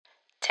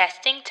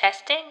Testing,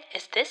 testing.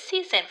 Is this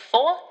season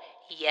 4?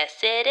 Yes,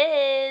 it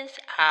is.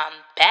 I'm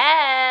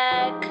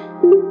back.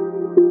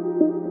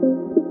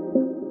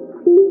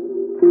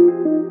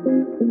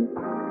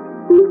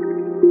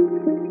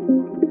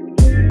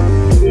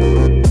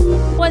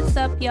 What's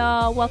up,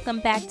 y'all?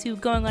 Welcome back to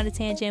Going on a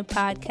Tangent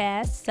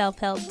podcast,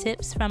 self-help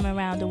tips from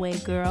around the way,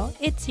 girl.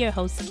 It's your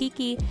host,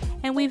 Kiki,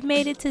 and we've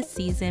made it to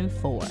season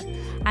 4.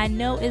 I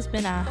know it's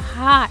been a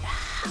hot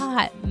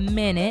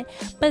minute,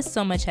 but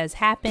so much has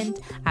happened.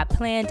 I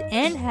planned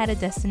and had a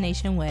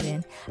destination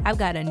wedding. I've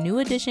got a new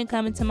addition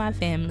coming to my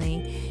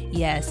family.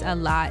 Yes, a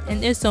lot.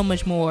 And there's so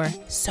much more.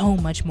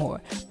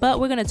 But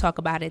we're going to talk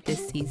about it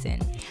this season.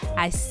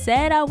 I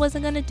said I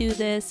wasn't going to do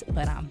this,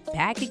 but I'm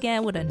back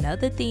again with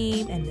another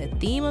theme. And the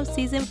theme of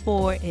season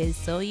 4 is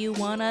So You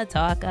Wanna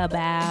Talk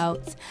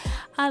About.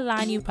 A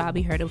line you've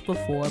probably heard of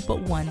before,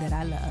 but one that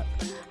I love.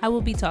 I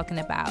will be talking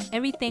about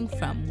everything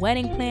from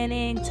wedding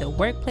planning to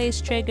workplace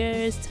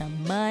triggers to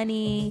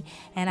money,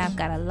 and I've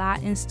got a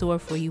lot in store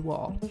for you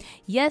all.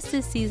 Yes,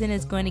 this season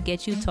is going to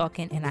get you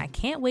talking, and I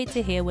can't wait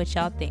to hear what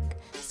y'all think.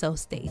 So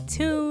stay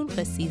tuned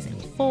for season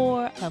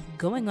 4 of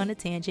Going on a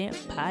Tangent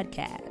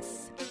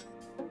podcast.